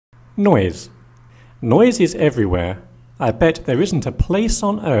Noise. Noise is everywhere. I bet there isn't a place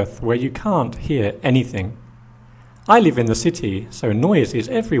on earth where you can't hear anything. I live in the city, so noise is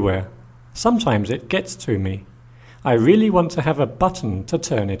everywhere. Sometimes it gets to me. I really want to have a button to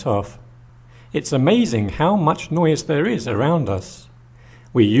turn it off. It's amazing how much noise there is around us.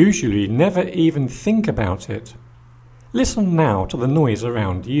 We usually never even think about it. Listen now to the noise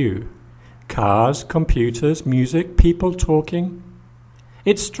around you. Cars, computers, music, people talking.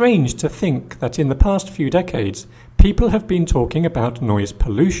 It's strange to think that in the past few decades, people have been talking about noise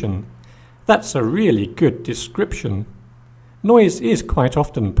pollution. That's a really good description. Noise is quite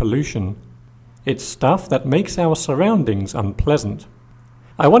often pollution. It's stuff that makes our surroundings unpleasant.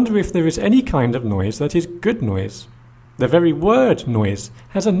 I wonder if there is any kind of noise that is good noise. The very word noise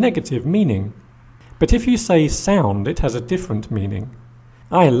has a negative meaning. But if you say sound, it has a different meaning.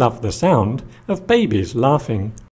 I love the sound of babies laughing.